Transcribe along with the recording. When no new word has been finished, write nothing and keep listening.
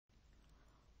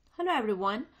Hello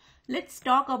everyone. Let's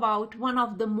talk about one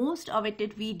of the most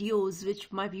awaited videos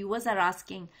which my viewers are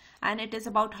asking, and it is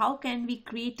about how can we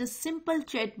create a simple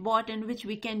chatbot in which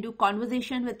we can do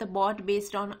conversation with the bot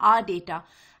based on our data.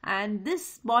 And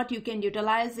this bot, you can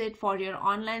utilize it for your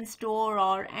online store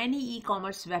or any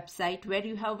e-commerce website where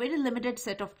you have very limited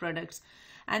set of products.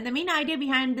 And the main idea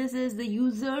behind this is the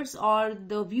users or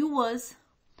the viewers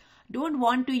don't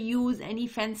want to use any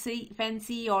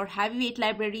fancy or heavyweight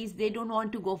libraries. They don't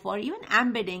want to go for even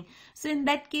embedding. So in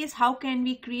that case, how can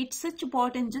we create such a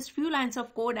bot in just few lines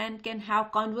of code and can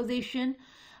have conversation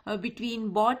between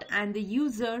bot and the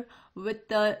user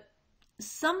with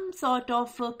some sort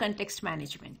of context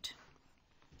management.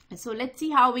 So let's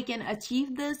see how we can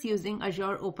achieve this using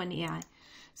Azure OpenAI.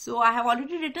 So I have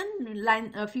already written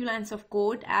a few lines of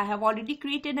code. I have already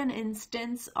created an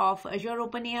instance of Azure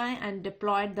OpenAI and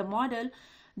deployed the model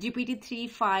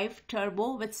GPT-3.5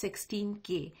 Turbo with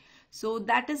 16K. So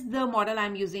that is the model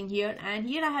I'm using here. And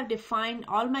here I have defined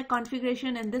all my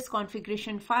configuration in this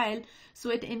configuration file. So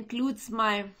it includes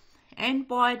my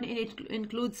endpoint, it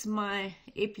includes my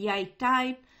API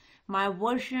type, my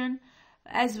version,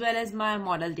 as well as my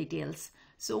model details.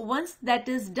 So once that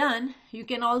is done, you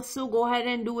can also go ahead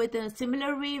and do it in a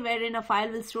similar way wherein a file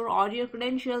will store all your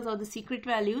credentials or the secret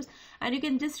values, and you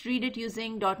can just read it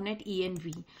using .NET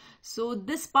ENV. So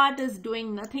this part is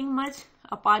doing nothing much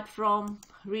apart from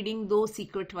reading those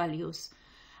secret values.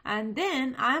 And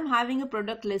then I am having a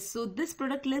product list. So this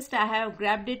product list, I have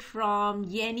grabbed it from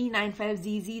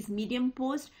Yenny95ZZ's Medium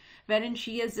post, wherein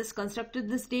she has just constructed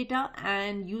this data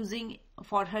and using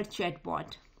for her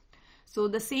chatbot. So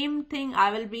the same thing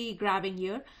I will be grabbing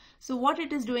here. So what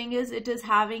it is doing is it is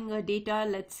having a data,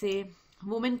 let's say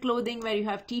women clothing, where you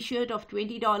have t-shirt of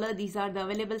 $20. These are the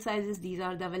available sizes. These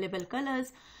are the available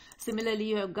colors. Similarly,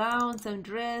 you have gowns, some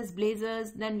dress,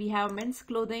 blazers. Then we have men's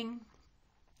clothing.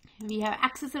 We have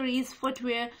accessories,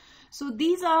 footwear. So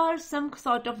these are some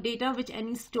sort of data which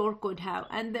any store could have.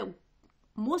 And the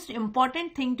most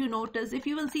important thing to note is, if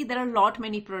you will see, there are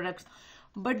many products,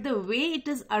 but the way it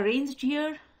is arranged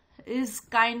here is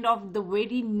kind of the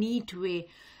very neat way.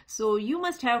 So you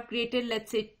must have created, let's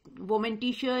say, woman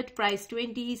t-shirt, price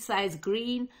 20, size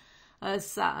green,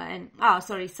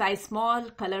 size small,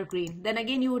 color green. Then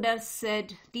again you would have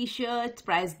said t-shirt,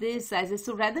 price this, sizes.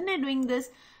 So rather than doing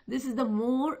this, this is the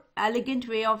more elegant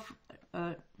way of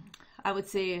I would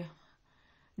say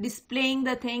displaying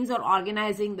the things or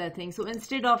organizing the things. So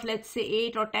instead of, let's say,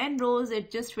 8 or 10 rows,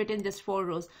 it just fit in just 4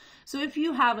 rows. So if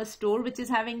you have a store which is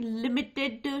having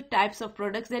limited types of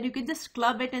products, then you can just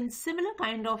club it in similar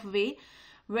kind of way,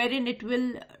 wherein it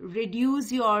will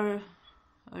reduce your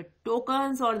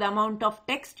tokens or the amount of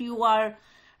text you are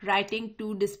writing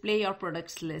to display your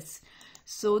products list.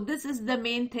 So this is the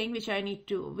main thing which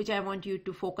I want you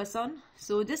to focus on.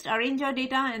 So just arrange your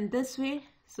data in this way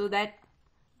so that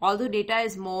although data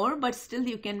is more, but still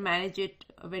you can manage it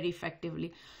very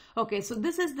effectively. Okay, so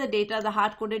this is the data, the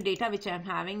hard-coded data which I'm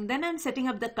having. Then I'm setting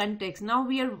up the context. Now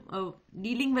we are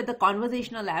dealing with the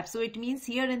conversational app. So it means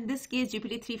here in this case,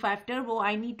 GPT-3.5 Turbo,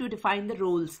 I need to define the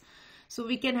roles. So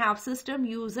we can have system,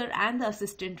 user, and the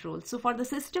assistant role. So for the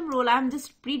system role, I'm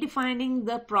just predefining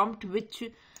the prompt which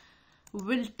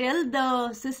will tell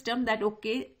the system that,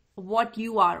 okay, what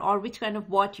you are or which kind of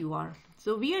bot you are.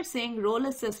 So we are saying role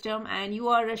is system and you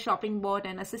are a shopping bot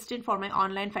and assistant for my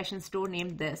online fashion store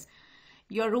named this.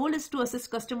 Your role is to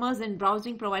assist customers in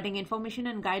browsing, providing information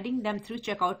and guiding them through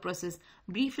checkout process.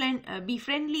 Be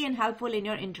friendly and helpful in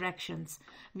your interactions.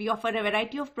 We offer a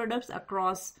variety of products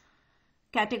across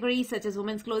categories such as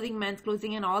women's clothing, men's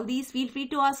clothing, and all these. Feel free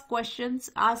to ask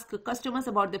questions, ask customers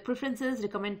about their preferences,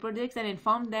 recommend projects, and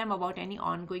inform them about any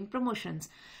ongoing promotions.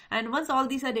 And once all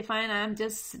these are defined, I am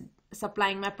just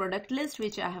supplying my product list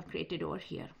which I have created over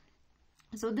here.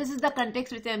 So this is the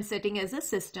context which I am setting as a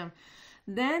system.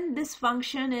 Then this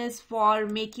function is for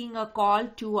making a call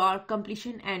to our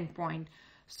completion endpoint.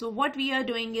 So what we are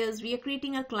doing is we are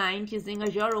creating a client using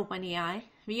Azure OpenAI.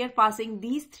 We are passing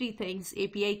these three things: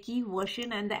 API key,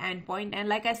 version, and the endpoint. And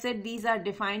like I said, these are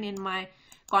defined in my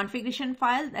configuration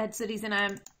file. That's the reason I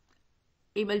am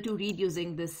able to read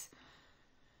using this.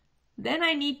 Then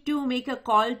I need to make a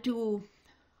call to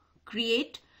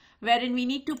create, wherein we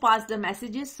need to pass the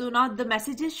messages. So now the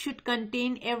messages should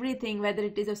contain everything, whether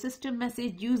it is a system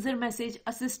message, user message,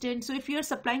 assistant. So if you're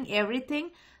supplying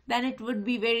everything, then it would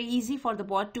be very easy for the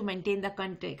bot to maintain the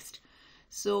context.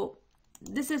 So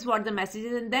this is what the message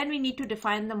is, and then we need to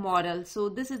define the model. So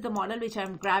this is the model which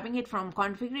I'm grabbing it from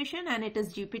configuration, and it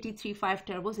is GPT-3.5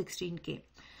 Turbo 16K.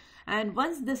 And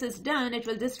once this is done, it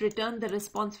will just return the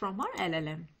response from our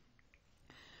LLM.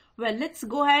 Well, let's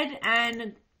go ahead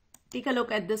and take a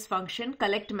look at this function,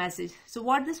 collect message. So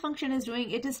what this function is doing,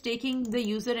 it is taking the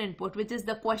user input, which is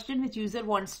the question which user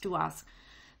wants to ask.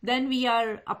 Then we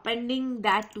are appending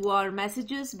that to our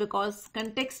messages, because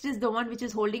context is the one which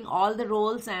is holding all the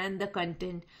roles and the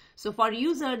content. So for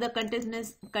user, the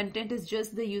content is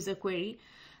just the user query.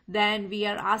 Then we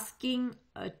are asking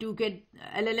to get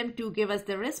LLM to give us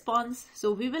the response.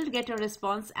 So we will get a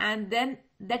response, and then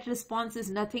that response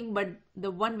is nothing but the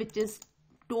one which is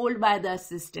told by the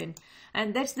assistant.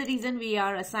 And that's the reason we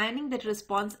are assigning that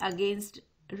response against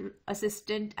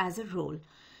assistant as a role.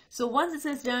 So once this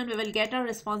is done, we will get our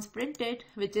response printed,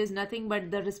 which is nothing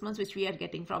but the response which we are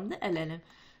getting from the LLM.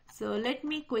 So let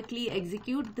me quickly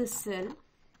execute this cell.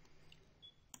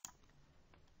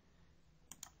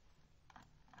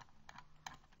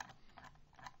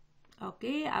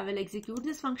 Okay, I will execute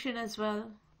this function as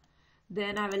well.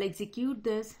 Then I will execute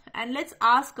this, and let's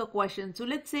ask a question. So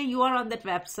let's say you are on that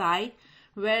website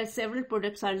where several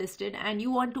products are listed, and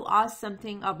you want to ask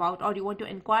something about, or you want to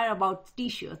inquire about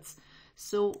t-shirts.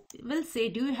 So we'll say,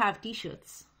 do you have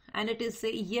t-shirts? And it is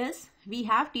say, yes, we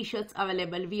have t-shirts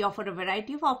available. We offer a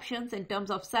variety of options in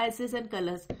terms of sizes and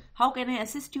colors. How can I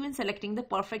assist you in selecting the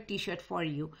perfect t-shirt for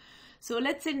you? So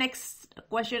let's say next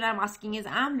question I'm asking is,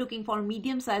 I'm looking for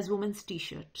medium-sized women's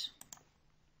t-shirt.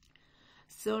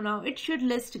 So now it should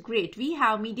list, great, we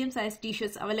have medium-sized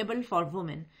t-shirts available for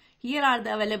women. Here are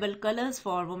the available colors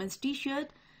for women's t-shirt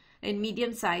in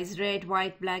medium size: red,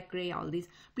 white, black, gray, all these.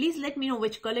 Please let me know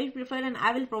which color you prefer, and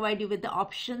I will provide you with the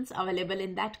options available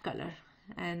in that color.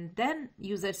 And then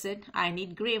user said, I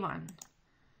need gray one.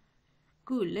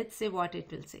 Cool, let's say what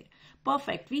it will say.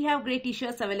 Perfect, we have gray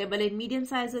t-shirts available in medium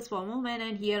sizes for women,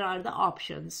 and here are the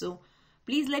options. So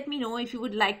please let me know if you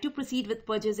would like to proceed with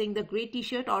purchasing the gray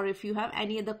t-shirt, or if you have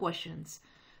any other questions.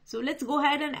 So let's go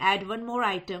ahead and add one more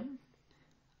item.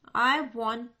 I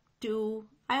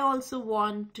also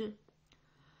want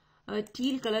a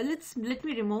teal color. Let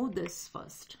me remove this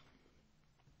first.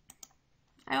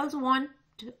 I also want,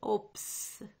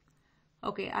 oops,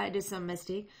 okay, I did some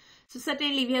mistake. So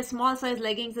certainly we have small size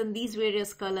leggings in these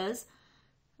various colors,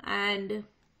 and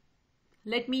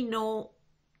let me know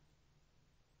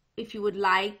if you would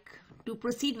like to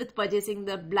proceed with purchasing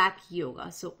the black yoga.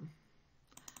 So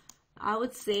I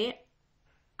would say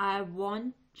I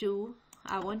want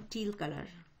teal color.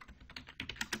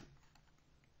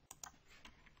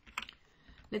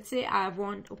 Let's say I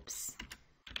want,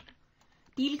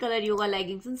 teal color yoga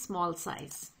leggings in small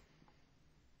size.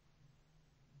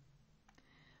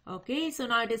 Okay, so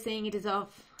now it is saying it is of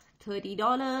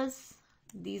 $30.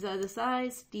 These are the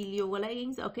size, teal yoga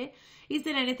leggings. Okay, is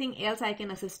there anything else I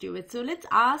can assist you with? So let's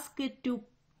ask it to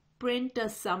print a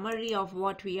summary of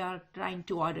what we are trying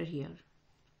to order here.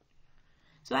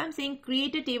 So I'm saying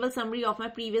create a table summary of my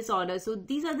previous order. So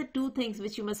these are the two things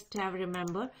which you must have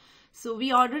remember. So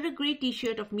we ordered a gray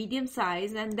t-shirt of medium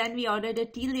size, and then we ordered a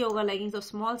teal yoga leggings of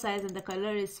small size, and the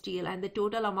color is teal, and the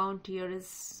total amount here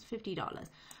is $50.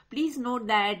 Please note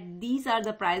that these are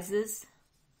the prices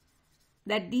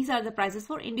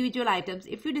for individual items.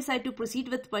 If you decide to proceed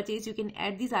with purchase, you can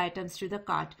add these items to the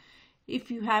cart.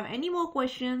 If you have any more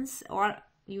questions or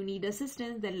you need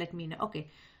assistance, then let me know. Okay,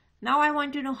 now I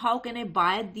want to know, how can I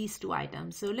buy these two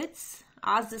items? So let's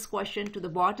ask this question to the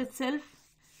bot itself,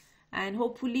 and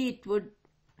hopefully it would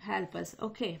help us.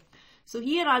 Okay, so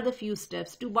here are the few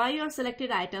steps. To buy your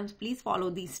selected items, please follow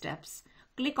these steps.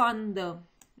 Click on the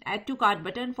add to cart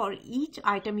button for each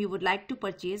item you would like to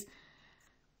purchase,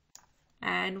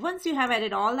 and once you have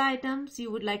added all the items you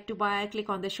would like to buy, click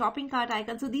on the shopping cart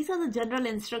icon. So these are the general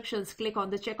instructions. Click on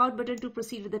the checkout button to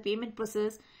proceed with the payment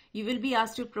process. You will be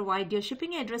asked to provide your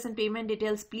shipping address and payment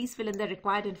details. Please fill in the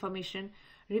required information.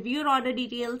 Review your order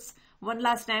details one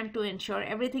last time to ensure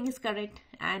everything is correct,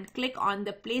 and click on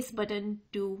the place button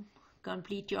to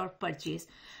complete your purchase.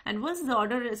 And once the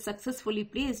order is successfully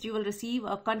placed, you will receive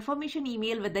a confirmation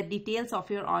email with the details of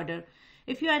your order.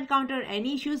 If you encounter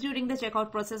any issues during the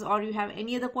checkout process, or you have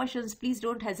any other questions, please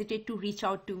don't hesitate to reach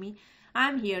out to me.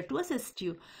 I'm here to assist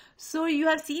you. So you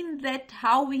have seen that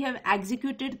how we have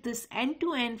executed this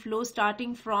end-to-end flow,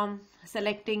 starting from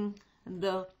selecting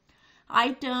the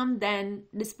item, then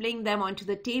displaying them onto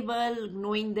the table,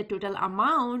 knowing the total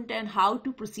amount, and how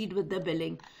to proceed with the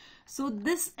billing. So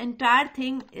this entire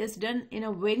thing is done in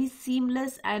a very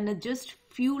seamless and just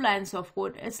few lines of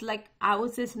code. It's like, I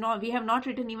would say, we have not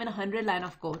written even 100 lines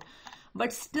of code,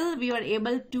 but still we were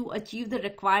able to achieve the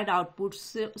required output.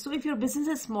 So if your business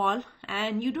is small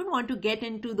and you don't want to get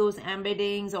into those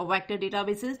embeddings or vector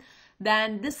databases,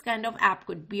 then this kind of app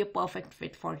could be a perfect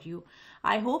fit for you.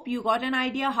 I hope you got an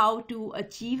idea how to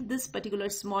achieve this particular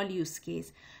small use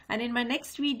case. And in my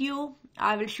next video,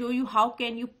 I will show you how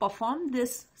can you perform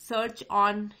this search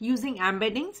on using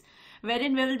embeddings,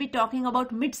 wherein we will be talking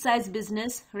about mid-size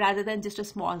business rather than just a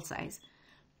small size.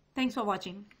 Thanks for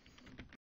watching.